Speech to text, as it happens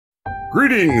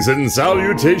Greetings and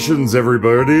salutations,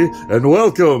 everybody, and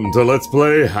welcome to Let's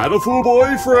Play Hatoful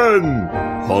Boyfriend,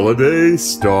 Holiday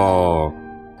Star.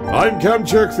 I'm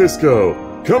Kamchek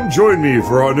Fisco. Come join me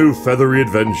for our new feathery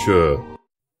adventure.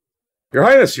 Your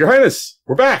Highness,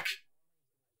 we're back.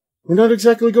 We're not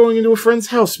exactly going into a friend's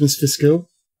house, Miss Fisco.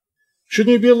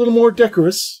 Shouldn't you be a little more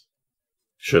decorous?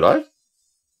 Should I?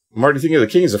 I'm already thinking of the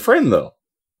king as a friend, though.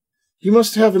 You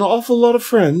must have an awful lot of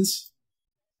friends.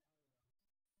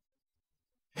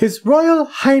 His Royal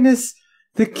Highness,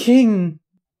 the King.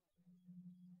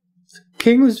 The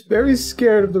King was very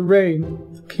scared of the rain.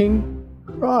 The King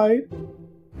cried.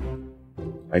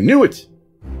 I knew it!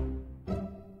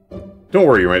 Don't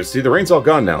worry, Your Majesty, the rain's all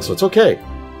gone now, so it's okay.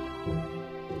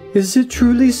 Is it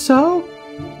truly so?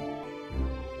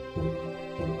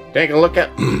 Take a look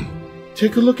at...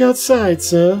 Take a look outside,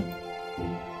 sir.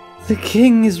 The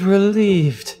King is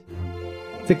relieved.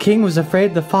 The King was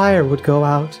afraid the fire would go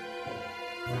out.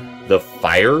 The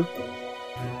fire?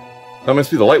 That must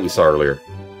be the light we saw earlier.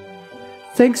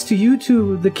 Thanks to you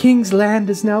two, the King's land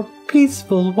is now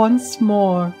peaceful once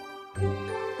more.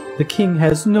 The King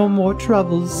has no more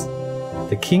troubles.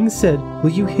 The King said,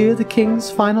 will you hear the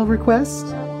King's final request?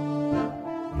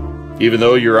 Even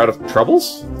though you're out of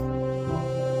troubles?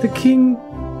 The King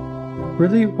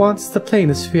really wants the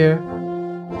planisphere.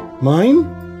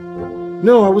 Mine?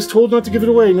 No, I was told not to give it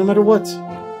away, no matter what.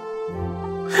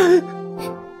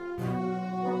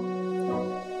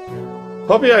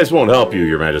 Puppy eyes won't help you,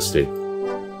 Your Majesty.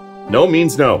 No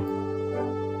means no.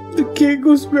 The King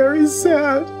was very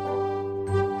sad.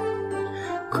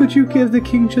 Could you give the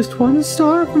King just one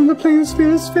star from the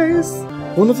planisphere's face?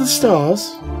 One of the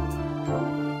stars?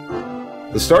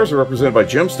 The stars are represented by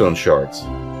gemstone shards.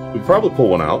 We'd probably pull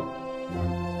one out.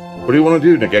 What do you want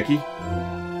to do, Nageki?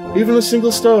 Even a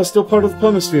single star is still part of the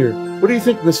planisphere. What do you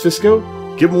think, Miss Fisco?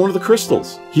 Give him one of the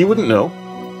crystals. He wouldn't know.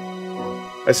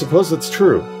 I suppose that's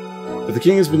true. But the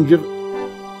king has been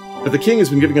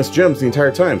giving us gems the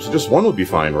entire time, so just one would be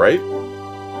fine, right?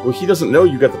 Well, he doesn't know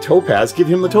you got the topaz. Give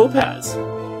him the topaz.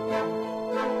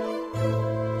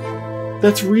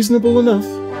 That's reasonable enough.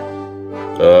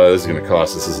 This is gonna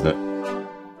cost us, isn't it?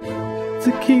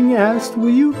 The King asked, will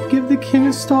you give the King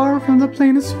a star from the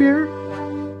planisphere?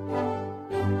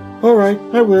 Alright,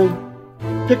 I will.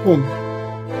 Pick one.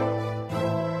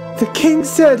 The King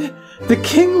said the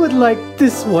King would like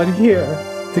this one here.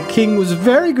 The King was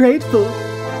very grateful.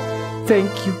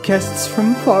 Thank you, guests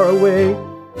from far away.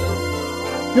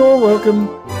 You're welcome.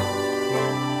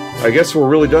 I guess we're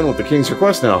really done with the king's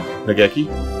request now, Nageki.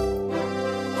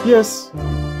 Yes.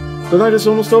 The night is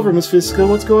almost over, Miss Fisco.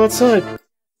 Let's go outside.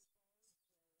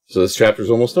 So this chapter's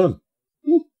almost done.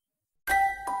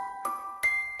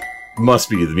 Must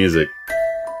be the music.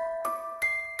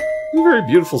 Very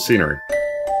beautiful scenery.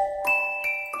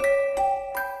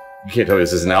 You can't tell me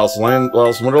this isn't Alice in Wonderland.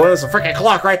 There's a freaking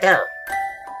clock right there!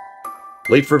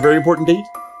 Late for a very important date?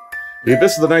 The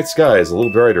abyss of the night sky is a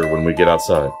little brighter when we get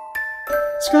outside.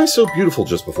 The sky's so beautiful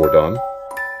just before dawn.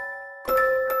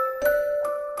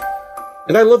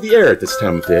 And I love the air at this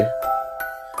time of day.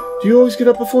 Do you always get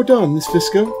up before dawn, Miss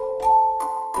Fisco?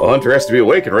 A hunter has to be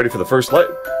awake and ready for the first light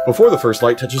before the first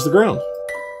light touches the ground.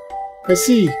 I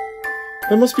see.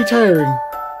 That must be tiring.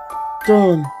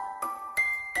 Dawn.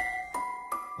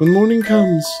 When morning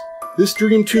comes, this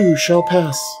dream too shall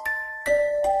pass.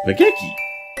 Nageki!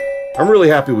 I'm really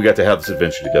happy we got to have this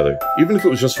adventure together, even if it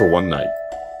was just for one night.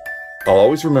 I'll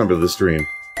always remember this dream.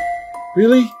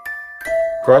 Really?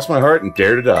 Cross my heart and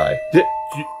dare to die.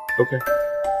 Okay.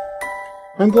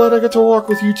 I'm glad I got to walk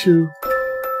with you too.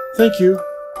 Thank you.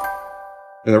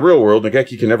 In the real world,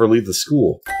 Nageki can never leave the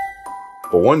school.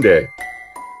 But one day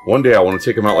I want to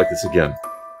take him out like this again.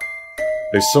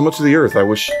 There's so much of the earth I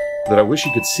wish you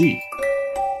could see.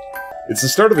 It's the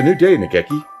start of a new day,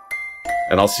 Nageki.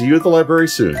 And I'll see you at the library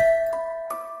soon.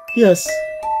 Yes.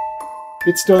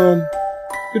 It's dawn.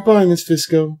 Goodbye, Miss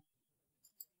Fisco.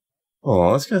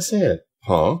 Aw, that's kinda sad.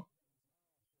 Huh?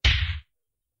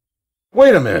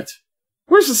 Wait a minute!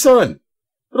 Where's the sun?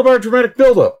 What about our dramatic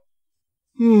build-up?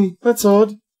 That's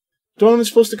odd. Dawn is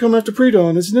supposed to come after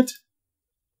pre-dawn, isn't it?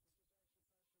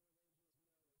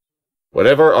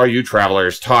 Whatever are you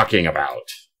travelers talking about?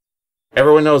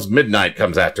 Everyone knows midnight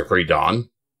comes after pre-dawn.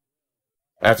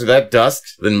 After that, dusk,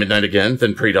 then midnight again,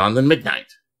 then pre-dawn, then midnight.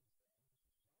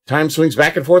 Time swings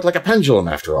back and forth like a pendulum,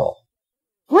 after all.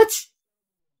 What?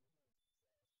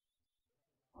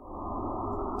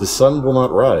 The sun will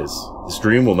not rise. This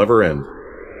dream will never end.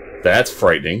 That's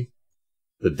frightening.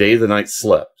 The day the night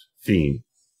slept. Theme.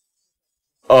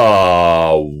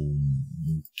 Okay,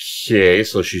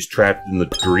 so she's trapped in the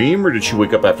dream, or did she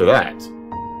wake up after that?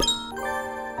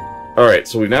 Alright,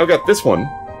 so we've now got this one.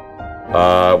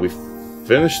 We've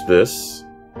finished this.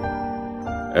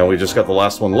 And we just got the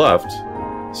last one left.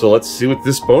 So let's see what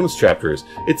this bonus chapter is.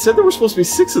 It said there were supposed to be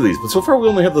 6 of these, but so far we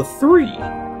only have the 3.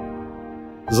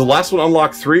 Does the last one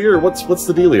unlock 3, or what's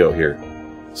the dealio here?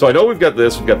 So I know we've got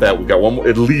this, we've got that, we've got one more,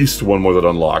 at least one more that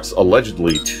unlocks.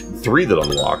 Allegedly, 3 that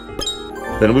unlock.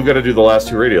 Then we've got to do the last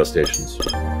 2 radio stations.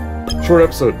 Short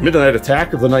episode, Midnight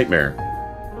Attack of the Nightmare.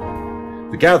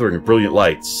 The gathering of brilliant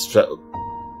lights.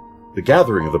 The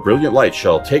gathering of the brilliant light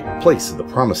shall take place in the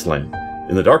Promised Land,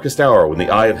 in the darkest hour when the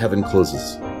eye of heaven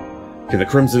closes. Can the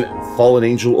Crimson Fallen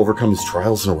Angel overcome his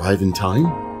trials and arrive in time?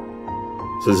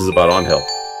 So this is about On Hell.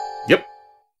 Yep.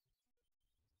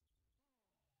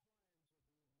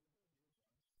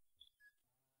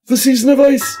 The season of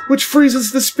ice, which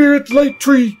freezes the spirit light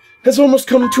tree, has almost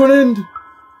come to an end.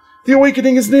 The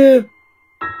awakening is near.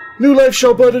 New life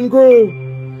shall bud and grow.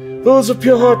 Those of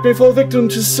pure heart may fall victim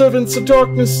to servants of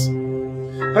darkness.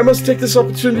 I must take this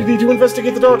opportunity to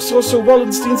investigate the Dark Sorcerer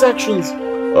Wallenstein's actions.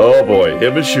 Oh boy,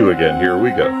 him and Shu again. Here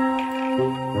we go.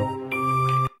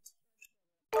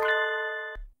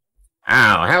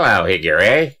 Oh, hello,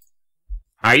 Higure.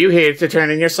 Are you here to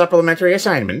turn in your supplementary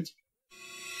assignment?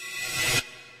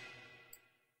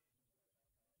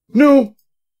 No!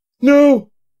 No!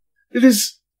 It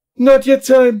is not yet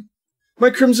time.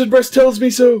 My crimson breast tells me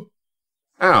so.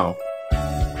 Oh.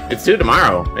 It's due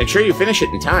tomorrow. Make sure you finish it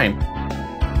in time.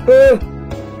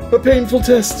 A painful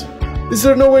test. Is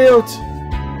there no way out?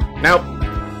 Nope.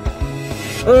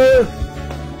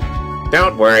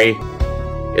 Don't worry.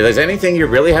 If there's anything you're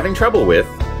really having trouble with,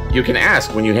 you can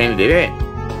ask when you handed it in.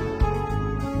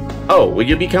 Oh, will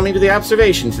you be coming to the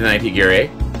observation tonight, Higure?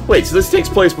 Wait, so this takes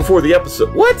place before the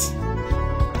episode. What?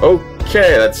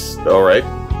 Okay, that's alright.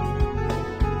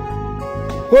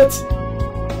 What?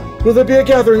 Will there be a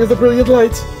gathering of the brilliant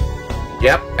light?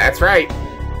 Yep, that's right.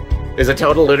 There's a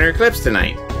total lunar eclipse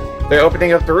tonight. They're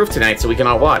opening up the roof tonight so we can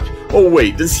all watch. Oh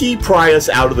wait, does he pry us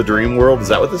out of the dream world? Is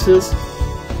that what this is?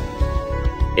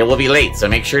 It will be late, so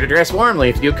make sure to dress warmly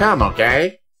if you come,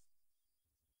 okay?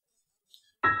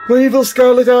 My evil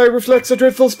scarlet eye reflects a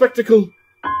dreadful spectacle.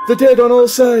 The dead on all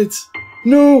sides.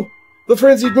 No! The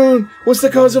frenzied moon was the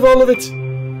cause of all of it.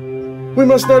 We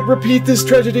must not repeat this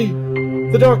tragedy.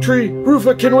 The dark tree,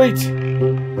 Rufa, can wait.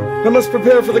 I must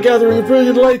prepare for the gathering of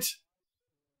brilliant light.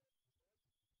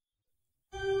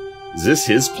 Is this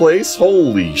his place?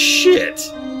 Holy shit!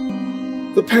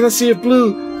 The panacea of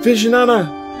blue, Visionana.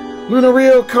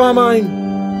 Lunario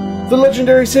Carmine. The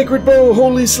legendary sacred bow,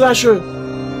 Holy Slasher.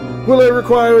 Will I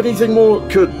require anything more?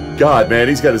 Good God, man,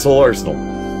 he's got his whole arsenal.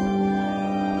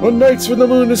 On nights when the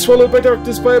moon is swallowed by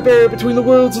darkness by a barrier between the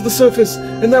worlds of the surface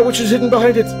and that which is hidden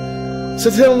behind it,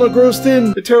 since Helena grows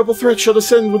thin, a terrible threat shall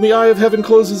descend when the eye of heaven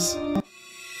closes.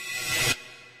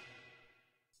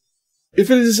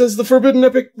 If it is as the forbidden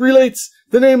epic relates,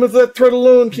 the name of that threat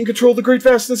alone can control the great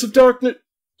vastness of darkness.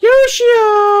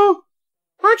 Yoshio!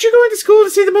 Aren't you going to school to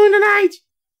see the moon tonight?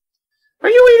 Are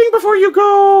you eating before you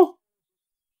go?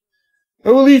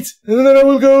 I will eat, and then I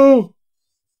will go.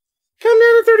 Come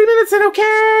down in 30 minutes then,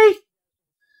 okay?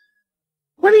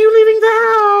 When are you leaving the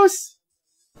house?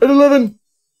 At 11.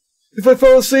 If I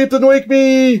fall asleep, then wake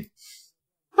me.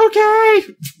 Okay.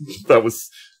 That was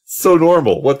so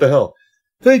normal. What the hell?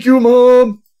 Thank you,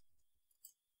 Mom.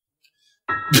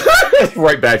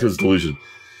 Right back to his delusion.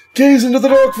 Gaze into the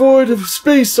dark void of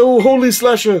space, O holy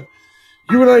slasher.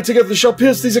 You and I together shall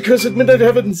pierce these accursed midnight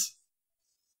heavens.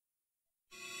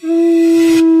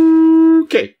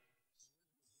 Okay.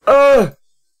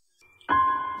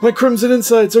 My crimson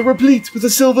insides are replete with the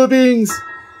silver beings.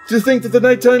 To think that the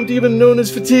nighttime demon known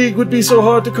as fatigue would be so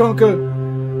hard to conquer.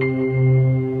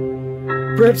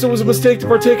 Perhaps it was a mistake to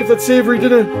partake of that savory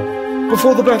dinner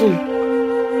before the battle.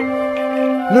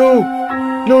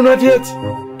 No, not yet.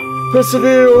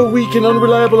 Persevere, O weak and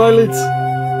unreliable eyelids.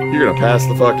 You're gonna pass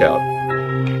the fuck out.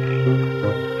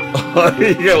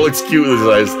 He kinda looks cute with his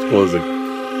eyes closing.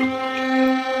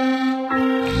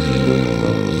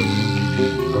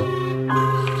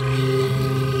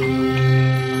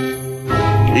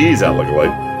 He's out like a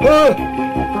light. Ah!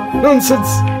 Nonsense!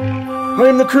 I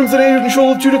am the Crimson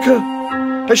Angel of Judica.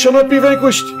 I shall not be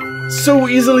vanquished so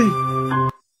easily.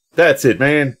 That's it,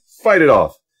 man. Fight it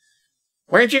off.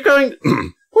 Weren't you going...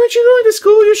 Weren't you going to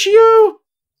school, Yoshio?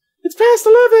 It's past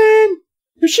 11.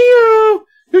 Yoshio!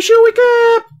 Yoshio, wake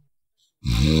up!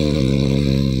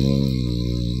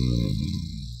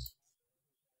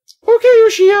 Okay,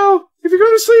 Yoshio. If you're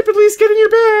going to sleep, at least get in your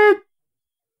bed.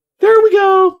 There we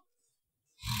go.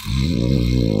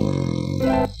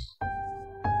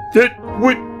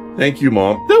 Wait. Thank you,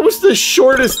 Mom. That was the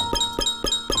shortest...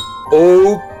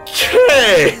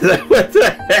 Okay! What the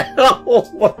hell?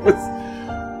 What was...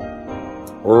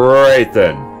 Right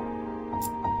then.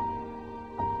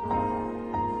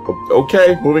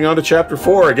 Okay, moving on to chapter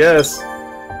 4, I guess.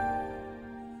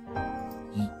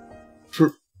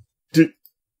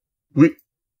 We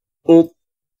all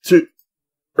to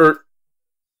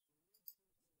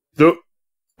the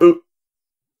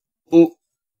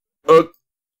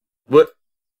what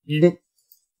you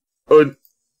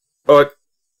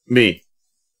me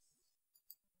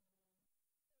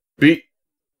be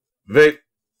they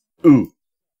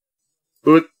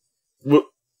what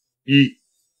ye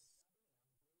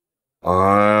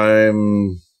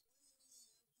I'm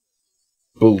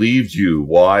believed you.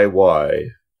 Why?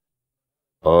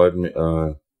 Thought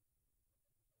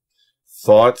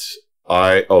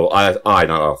I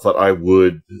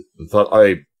would, thought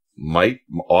I might,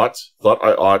 thought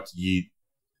I ought, ye,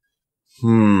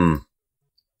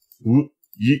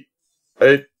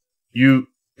 you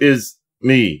is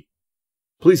me.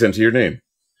 Please enter your name.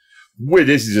 Wait,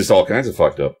 this is just all kinds of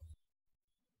fucked up.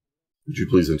 Would you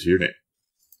please enter your name?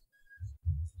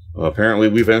 Apparently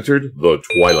we've entered the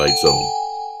Twilight Zone.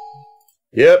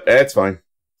 Yep, that's fine.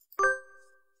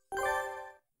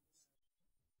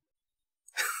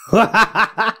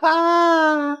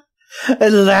 At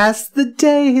last the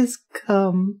day has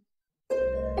come.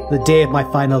 The day of my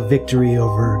final victory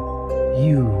over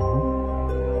you,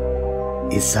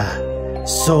 Issa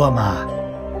Soama.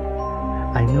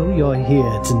 I know you're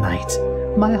here tonight.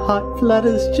 My heart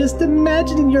flutters just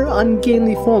imagining your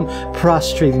ungainly form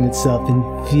prostrating itself in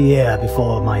fear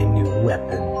before my new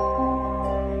weapon.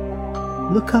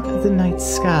 Look up at the night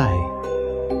sky.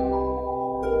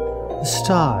 The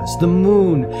stars, the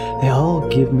moon, they all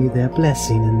give me their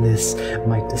blessing in this,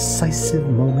 my decisive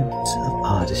moment of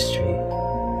artistry.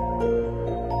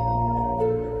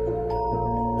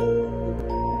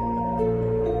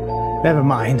 Never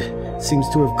mind. Seems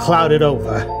to have clouded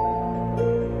over.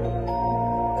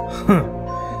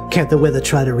 Can't the weather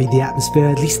try to read the atmosphere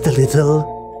at least a little?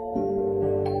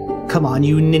 Come on,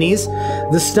 you ninnies.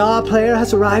 The star player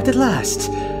has arrived at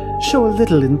last. Show a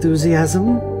little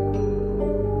enthusiasm.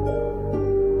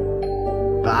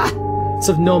 Bah, it's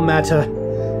of no matter.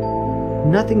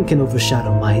 Nothing can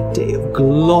overshadow my day of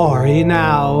glory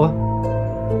now.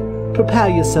 Prepare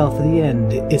yourself for the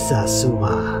end,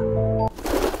 Isasuma.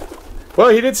 Well,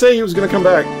 he did say he was going to come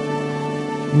back.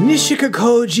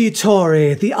 Nishikakoji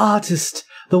Tori, the artist,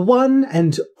 the one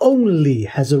and only,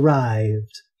 has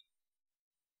arrived.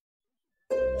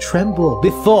 Tremble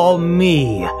before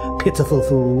me, pitiful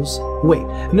fools. Wait,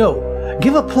 no,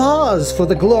 give applause for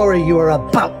the glory you are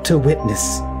about to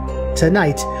witness.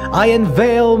 Tonight, I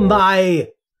unveil my...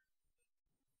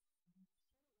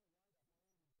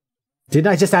 Didn't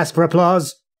I just ask for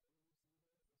applause?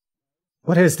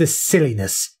 What is this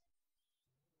silliness?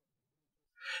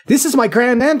 This is my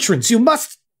grand entrance. You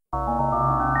must...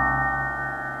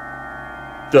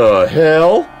 The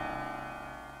hell?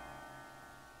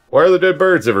 Why are there dead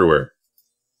birds everywhere?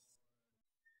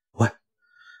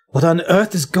 What on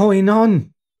earth is going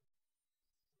on?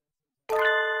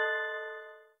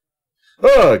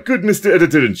 Ah, good Mr.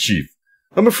 Editor-in-Chief.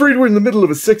 I'm afraid we're in the middle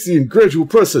of a sexy and gradual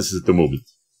process at the moment.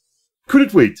 Could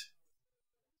it wait?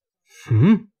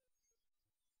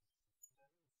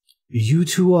 You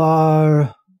two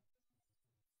are...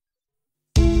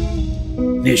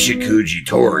 Nishikuji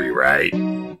Tori, right?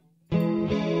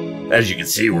 As you can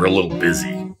see, we're a little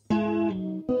busy.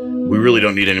 We really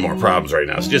don't need any more problems right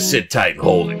now, so just sit tight and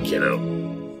hold it, kiddo.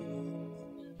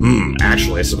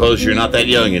 Actually, I suppose you're not that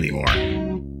young anymore.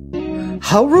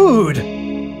 How rude!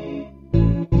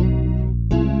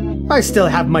 I still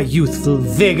have my youthful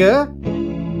vigor.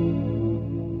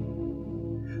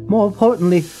 More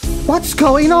importantly, what's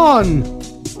going on?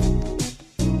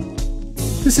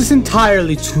 This is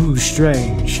entirely too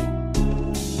strange.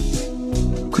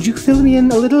 Could you fill me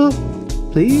in a little,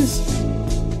 please?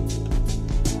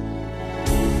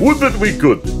 Would that we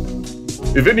could.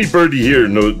 If any birdie here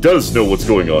does know what's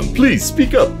going on, please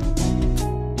speak up.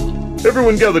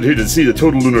 Everyone gathered here to see the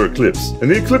total lunar eclipse,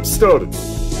 and the eclipse started.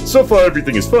 So far,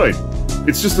 everything is fine.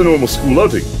 It's just a normal school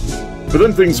outing. But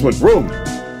then things went wrong.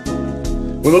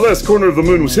 When the last corner of the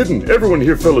moon was hidden, everyone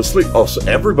here fell asleep. Oh, so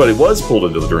everybody was pulled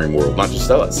into the dream world, not just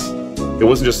us. It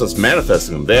wasn't just us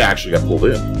manifesting them, they actually got pulled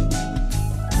in.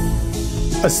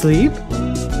 Asleep?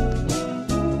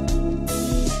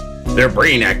 Their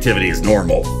brain activity is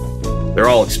normal. They're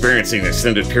all experiencing an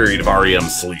extended period of REM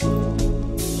sleep.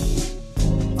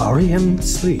 REM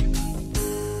sleep?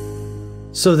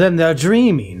 So then they're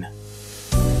dreaming.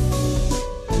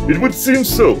 It would seem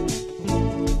so.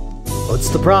 What's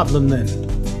the problem then?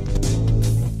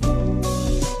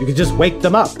 You could just wake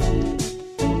them up.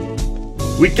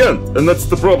 We can't, and that's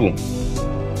the problem.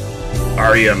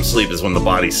 REM sleep is when the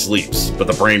body sleeps, but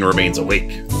the brain remains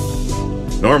awake.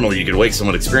 Normally, you could wake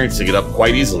someone experiencing it up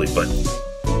quite easily, but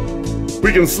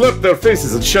we can slap their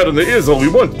faces and shut in their ears all we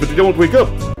want, but they don't wake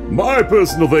up. My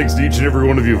personal thanks to each and every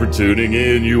one of you for tuning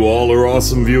in. You all are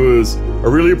awesome viewers. I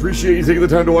really appreciate you taking the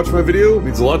time to watch my video. It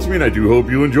means a lot to me, and I do hope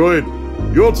you enjoyed.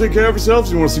 You all take care of yourselves.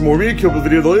 If you want to see more of me, keep the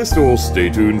video on the list, or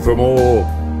stay tuned for more.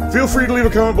 Feel free to leave a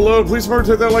comment below, and please remember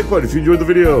to hit that like button if you enjoyed the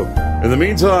video. In the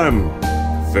meantime,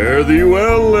 fare thee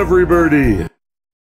well, everybody.